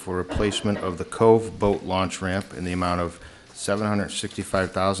Authority for replacement of the Cove Boat Launch Ramp in the amount of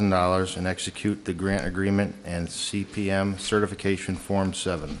 $765,000 and execute the grant agreement and CPM Certification Form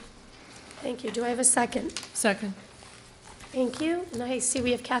 7. Thank you. Do I have a second? Second. Thank you. And I see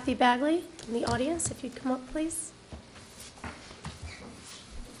we have Kathy Bagley in the audience. If you'd come up, please.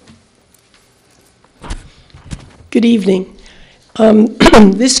 Good evening.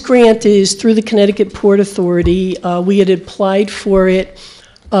 This grant is through the Connecticut Port Authority. We had applied for it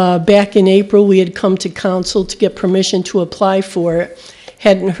back in April. We had come to council to get permission to apply for it.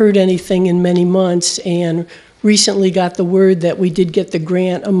 Hadn't heard anything in many months, and recently got the word that we did get the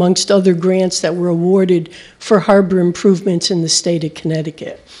grant amongst other grants that were awarded for harbor improvements in the state of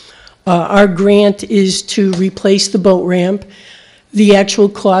Connecticut. Our grant is to replace the boat ramp. The actual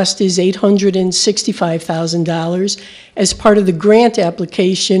cost is $865,000. As part of the grant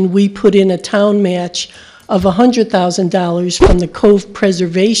application, we put in a town match of $100,000 from the Cove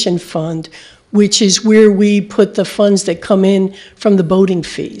Preservation Fund, which is where we put the funds that come in from the boating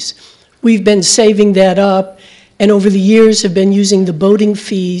fees. We've been saving that up, and over the years have been using the boating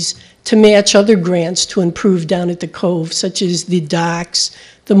fees to match other grants to improve down at the Cove, such as the docks,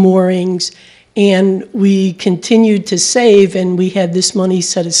 the moorings, and we continued to save, and we had this money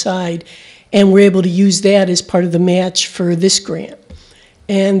set aside, and we're able to use that as part of the match for this grant.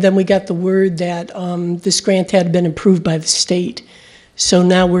 And then we got the word that this grant had been approved by the state. So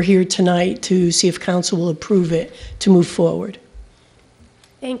now we're here tonight to see if council will approve it to move forward.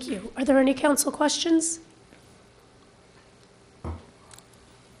 Thank you. Are there any council questions?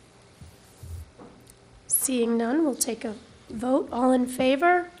 Seeing none, we'll take a vote. All in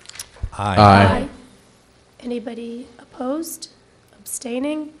favor? Aye. Aye. Anybody opposed?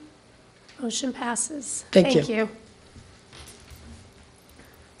 Abstaining? Motion passes. Thank you.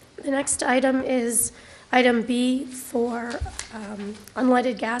 The next item is item B for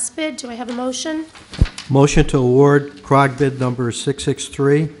unleaded gas bid. Do I have a motion? Motion to award CROG bid number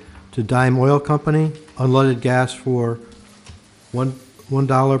 663 to Dime Oil Company, unleaded gas for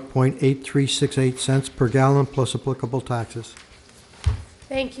 $1.8368 per gallon plus applicable taxes.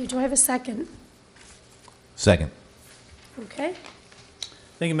 Thank you. Do I have a second? Second. Okay.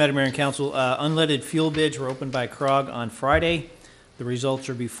 Thank you, Madam Mayor and Council. Unleaded fuel bids were opened by CROG on Friday. The results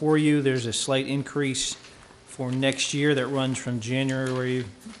are before you. There's a slight increase for next year that runs from January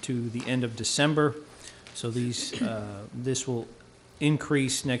to the end of December. So this will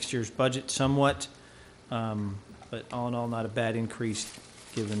increase next year's budget somewhat, but all in all, not a bad increase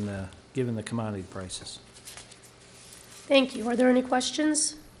given the commodity prices. Thank you. Are there any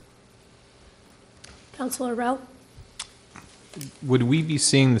questions? Councilor Rell? Would we be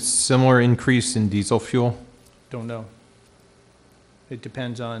seeing the similar increase in diesel fuel? Don't know. It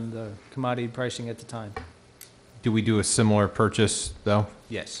depends on the commodity pricing at the time. Do we do a similar purchase, though?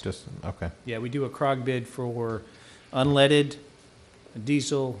 Yes. Just, okay. Yeah, we do a CROG bid for unleaded,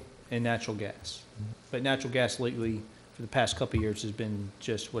 diesel, and natural gas. But natural gas lately, for the past couple of years, has been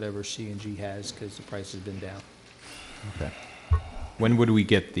just whatever CNG has because the price has been down. Okay. When would we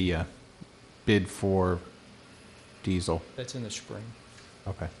get the bid for diesel? That's in the spring.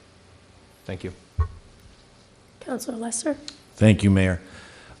 Okay. Thank you. Councilor Lesser? Thank you, Mayor.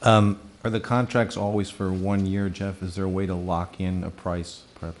 Are the contracts always for 1 year, Jeff? Is there a way to lock in a price,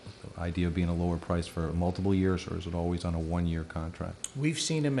 perhaps the idea of being a lower price for multiple years, or is it always on a 1 year contract? We've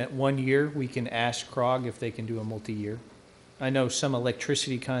seen them at 1 year. We can ask CROG if they can do a multi-year. I know some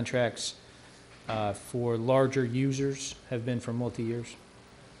electricity contracts for larger users have been for multi-years,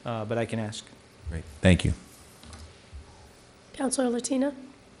 but I can ask. Great, thank you. Councilor Latina?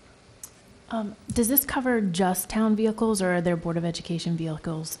 Does this cover just town vehicles, or are there Board of Education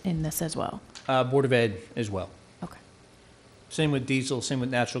vehicles in this as well? Board of Ed as well. Okay. Same with diesel, same with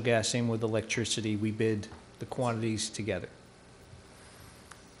natural gas, same with electricity. We bid the quantities together.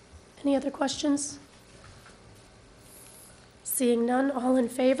 Any other questions? Seeing none, all in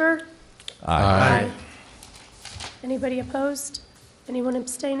favor? Aye. Anybody opposed? Anyone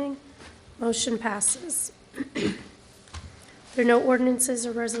abstaining? Motion passes. There are no ordinances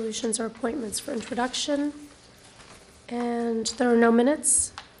or resolutions or appointments for introduction, and there are no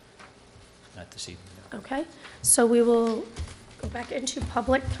minutes. Not this evening, no. Okay, so we will go back into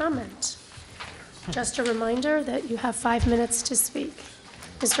public comment. Just a reminder that you have 5 minutes to speak.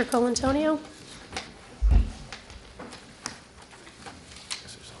 Mr. Colantonio?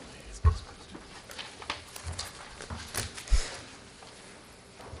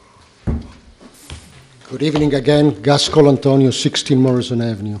 Good evening again, Gus Colantonio, 16 Morrison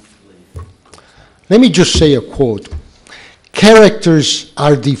Avenue. Let me just say a quote. Characters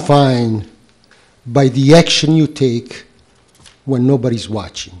are defined by the action you take when nobody's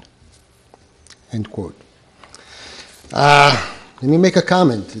watching. End quote. Let me make a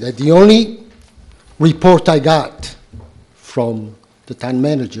comment that the only report I got from the town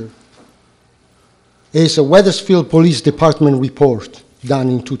manager is a Wethersfield Police Department report done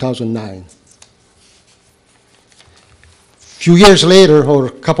in 2009. Few years later, or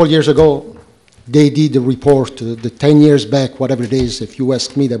a couple years ago, they did the report, the 10 years back, whatever it is. If you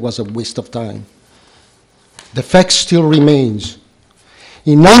ask me, that was a waste of time. The fact still remains.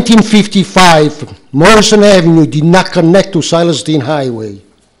 In 1955, Morrison Avenue did not connect to Silas Deane Highway.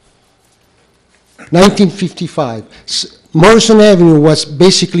 1955. Morrison Avenue was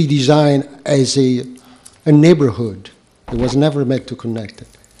basically designed as a neighborhood. It was never meant to connect it.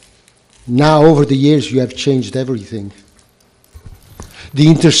 Now, over the years, you have changed everything. The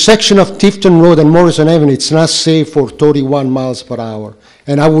intersection of Tifton Road and Morrison Avenue, it's not safe for 31 miles per hour.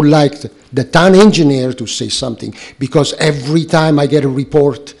 And I would like the town engineer to say something, because every time I get a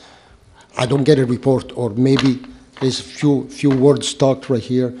report, I don't get a report, or maybe there's a few words talked right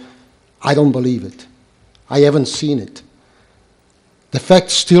here. I don't believe it. I haven't seen it. The fact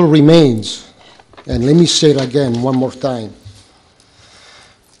still remains, and let me say it again one more time.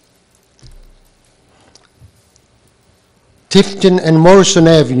 Tifton and Morrison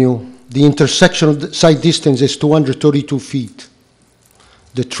Avenue, the intersection side distance is 232 feet.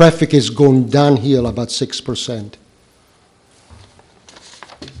 The traffic is going downhill about 6%.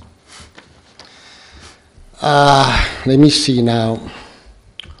 Let me see now.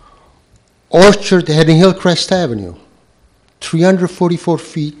 Orchard heading Hillcrest Avenue, 344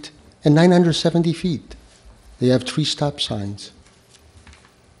 feet and 970 feet. They have 3 stop signs.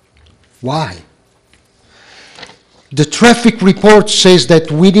 Why? The traffic report says that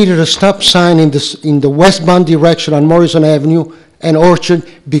we needed a stop sign in the westbound direction on Morrison Avenue and Orchard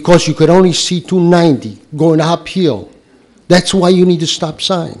because you could only see 290 going uphill. That's why you need a stop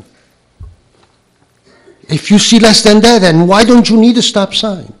sign. If you see less than that, then why don't you need a stop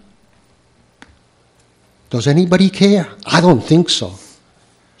sign? Does anybody care? I don't think so.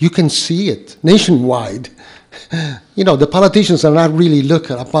 You can see it nationwide. You know, the politicians are not really looked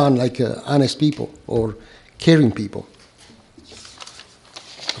upon like honest people or caring people.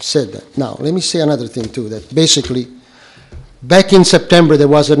 said that. Now, let me say another thing too, that basically, back in September, there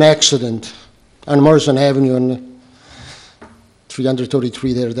was an accident on Morrison Avenue on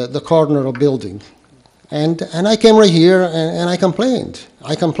 333 there, the corner of building. And I came right here and I complained.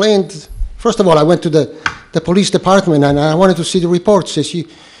 First of all, I went to the police department and I wanted to see the report. It says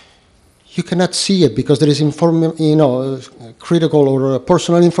you cannot see it because there is critical or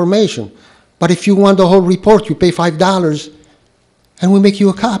personal information. But if you want the whole report, you pay $5 and we make you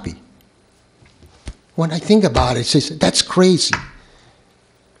a copy. When I think about it, says that's crazy.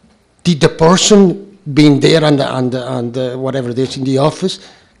 Did the person being there on the whatever it is in the office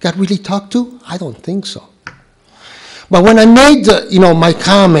got really talked to? I don't think so. But when I made my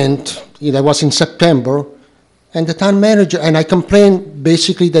comment, that was in September, and the town manager, and I complained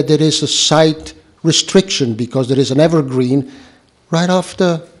basically that there is a site restriction because there is an evergreen right off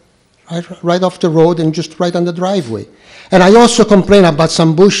the road and just right on the driveway. And I also complained about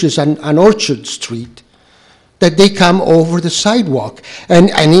some bushes on Orchard Street that they come over the sidewalk. And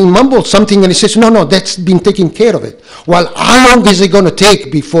he mumbled something and he says, no, that's been taken care of it. Well, how long is it going to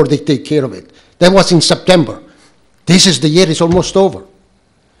take before they take care of it? That was in September. This is the year, it's almost over.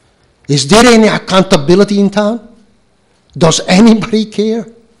 Is there any accountability in town? Does anybody care?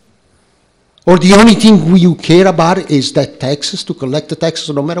 Or the only thing you care about is that taxes, to collect the taxes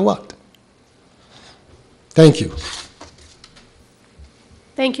no matter what? Thank you.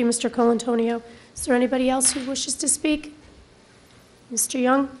 Thank you, Mr. Colantonio. Is there anybody else who wishes to speak? Mr.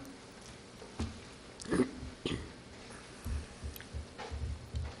 Young?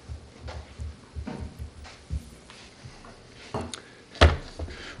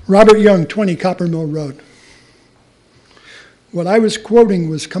 Robert Young, 20 Copper Mill Road. What I was quoting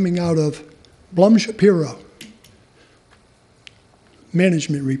was coming out of Blum Shapiro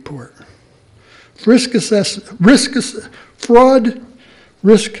management report. Fraud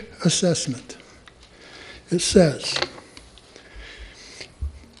risk assessment. It says,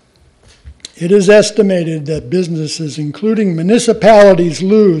 it is estimated that businesses, including municipalities,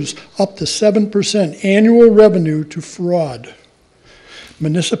 lose up to 7% annual revenue to fraud.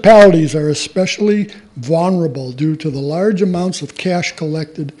 Municipalities are especially vulnerable due to the large amounts of cash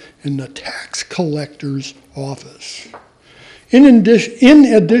collected in the tax collector's office. In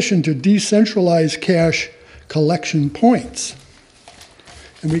addition to decentralized cash collection points,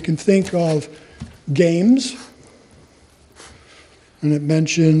 and we can think of games, and it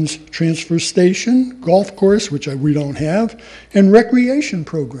mentions transfer station, golf course, which we don't have, and recreation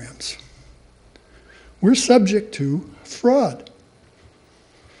programs. We're subject to fraud.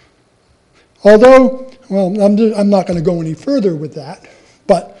 Although, well, I'm not going to go any further with that,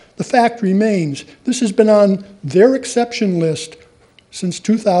 but the fact remains, this has been on their exception list since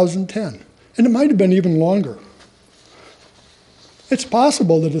 2010, and it might have been even longer. It's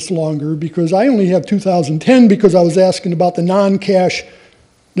possible that it's longer because I only have 2010 because I was asking about the non-town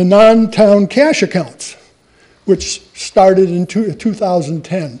cash accounts, which started in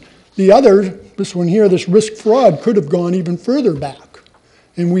 2010. The other, this one here, this risk fraud, could have gone even further back.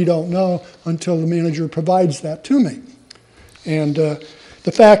 And we don't know until the manager provides that to me. And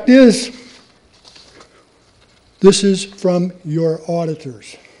the fact is, this is from your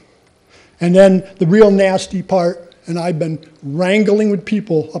auditors. And then the real nasty part, and I've been wrangling with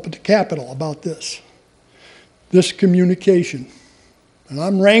people up at the Capitol about this communication. And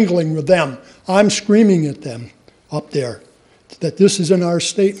I'm wrangling with them. I'm screaming at them up there that this is in our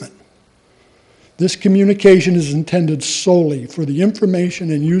statement. This communication is intended solely for the information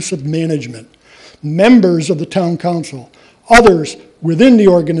and use of management, members of the town council, others within the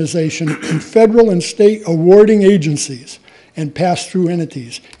organization, and federal and state awarding agencies and pass-through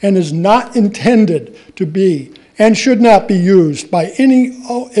entities, and is not intended to be and should not be used by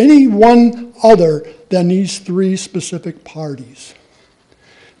anyone other than these three specific parties.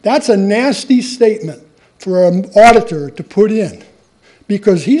 That's a nasty statement for an auditor to put in,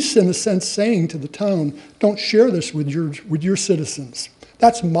 because he's in a sense saying to the town, don't share this with your citizens.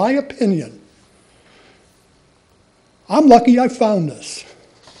 That's my opinion. I'm lucky I found this.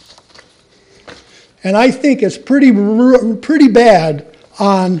 And I think it's pretty bad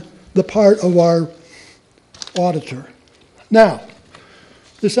on the part of our auditor. Now,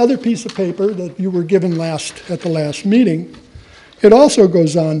 this other piece of paper that you were given at the last meeting, it also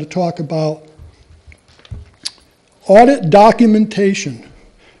goes on to talk about audit documentation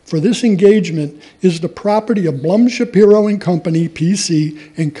for this engagement is the property of Blum Shapiro and Company,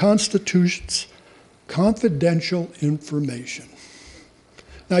 PC, and constitutes confidential information.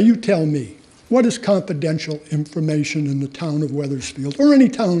 Now you tell me, what is confidential information in the town of Wethersfield, or any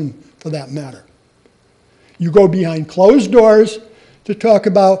town for that matter? You go behind closed doors, to talk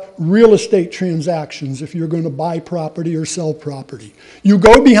about real estate transactions if you're going to buy property or sell property. You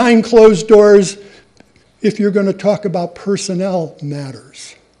go behind closed doors if you're going to talk about personnel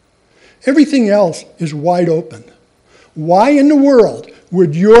matters. Everything else is wide open. Why in the world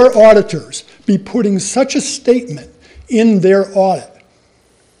would your auditors be putting such a statement in their audit,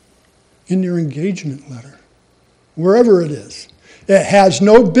 in their engagement letter, wherever it is? It has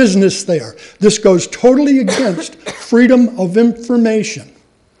no business there. This goes totally against freedom of information.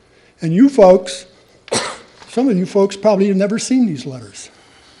 And you folks, some of you folks probably have never seen these letters.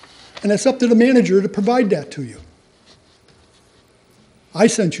 And it's up to the manager to provide that to you. I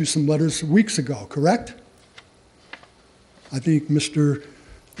sent you some letters weeks ago, correct? I think Mr.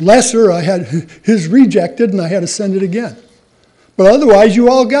 Lesser, I had his rejected and I had to send it again. But otherwise, you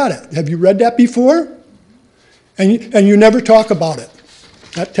all got it. Have you read that before? And you never talk about it.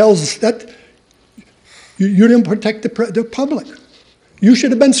 That tells us that you didn't protect the public. You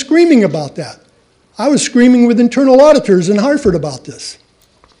should have been screaming about that. I was screaming with internal auditors in Hartford about this.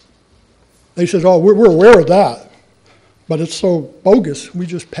 They said, oh, we're aware of that, but it's so bogus, we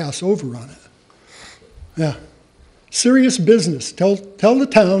just pass over on it. Yeah. Serious business. Tell the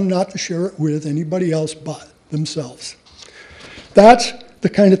town not to share it with anybody else but themselves. That's the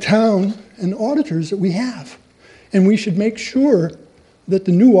kind of town and auditors that we have. And we should make sure that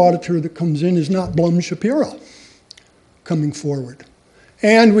the new auditor that comes in is not Blum Shapiro coming forward.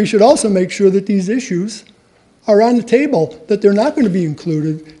 And we should also make sure that these issues are on the table, that they're not going to be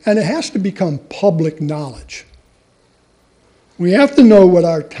included, and it has to become public knowledge. We have to know what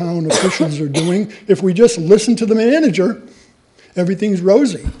our town officials are doing. If we just listen to the manager, everything's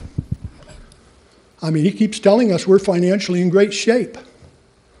rosy. I mean, he keeps telling us we're financially in great shape.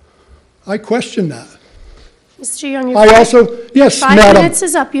 I question that. Mr. Young, Yes, 5 madam. minutes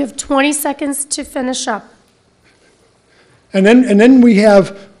is up. You have 20 seconds to finish up. And then we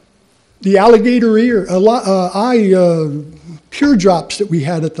have the alligator pure drops that we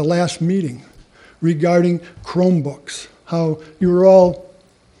had at the last meeting regarding Chromebooks. How you were all,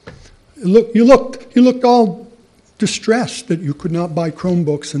 you looked all distressed that you could not buy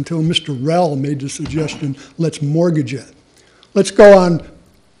Chromebooks until Mr. Rell made the suggestion, let's mortgage it. Let's go on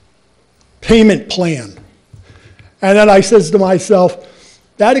payment plan. And then I says to myself,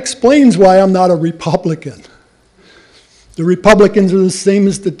 that explains why I'm not a Republican. The Republicans are the same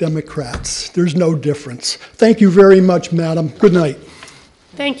as the Democrats. There's no difference. Thank you very much, madam. Good night.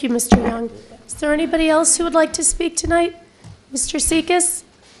 Thank you, Mr. Young. Is there anybody else who would like to speak tonight? Mr. Sekas?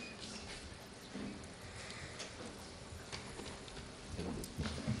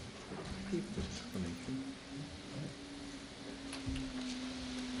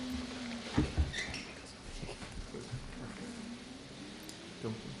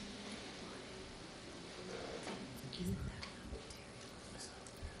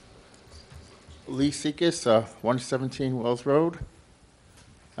 Lee Sekas, 117 Wells Road.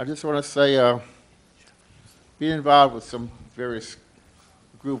 I just want to say, being involved with some various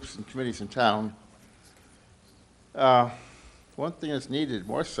groups and committees in town, one thing that's needed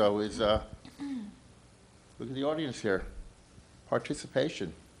more so is, look at the audience here,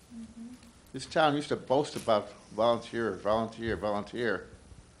 participation. This town used to boast about volunteer.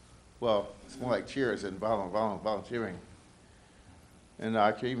 Well, it's more like cheers than volunteering. And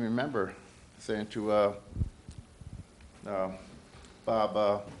I can even remember saying to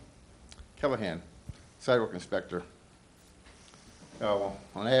Bob Callahan, sidewalk inspector,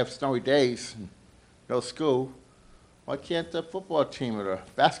 when I have snowy days, no school, why can't the football team or the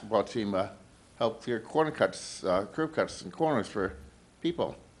basketball team help clear curb cuts and corners for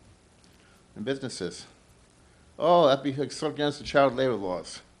people and businesses? Oh, that'd be so against the child labor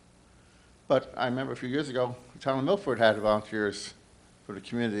laws. But I remember a few years ago, the town of Milford had volunteers for the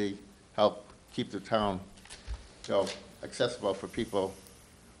community help keep the town accessible for people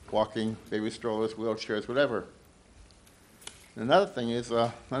walking, baby strollers, wheelchairs, whatever. And another thing is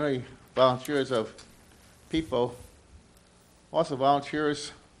not only volunteers of people, also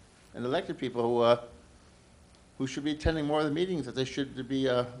volunteers and elected people who should be attending more of the meetings that they should be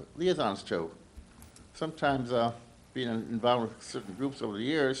liaisons to. Sometimes being involved with certain groups over the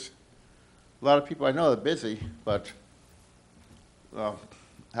years, a lot of people I know are busy, but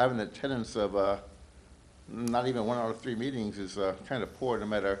having an attendance of not even 1 out of 3 meetings is kind of poor, no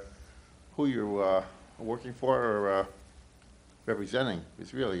matter who you're working for or representing.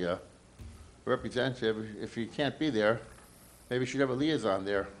 It's really a representative. If you can't be there, maybe you should have a liaison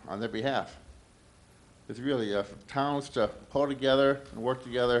there on their behalf. It's really for towns to pull together and work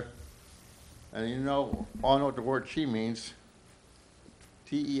together. And you know, all know what the word "she" means.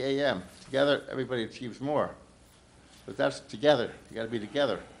 TEAM. Together, everybody achieves more. But that's together. You got to be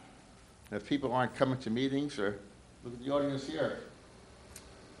together. And if people aren't coming to meetings, or look at the audience here.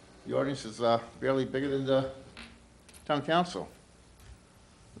 The audience is barely bigger than the town council.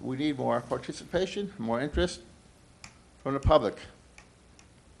 We need more participation, more interest from the public.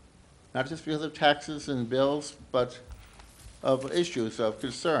 Not just because of taxes and bills, but of issues of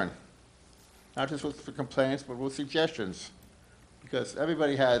concern. Not just with complaints, but with suggestions. Because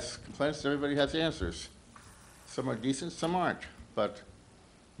everybody has complaints, everybody has answers. Some are decent, some aren't. But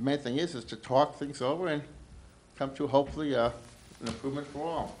the main thing is to talk things over and come to hopefully an improvement for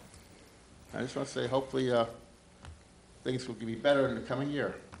all. I just want to say hopefully things will be better in the coming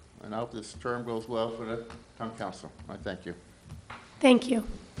year. And I hope this term goes well for the town council. I thank you. Thank you.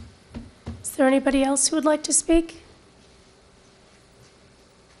 Is there anybody else who would like to speak?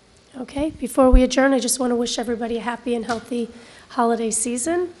 Okay, before we adjourn, I just want to wish everybody a happy and healthy holiday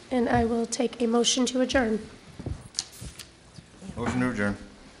season, and I will take a motion to adjourn. Motion to adjourn.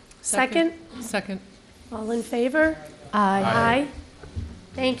 Second? Second. All in favor? Aye. Aye.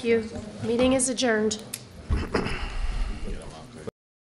 Thank you. Meeting is adjourned.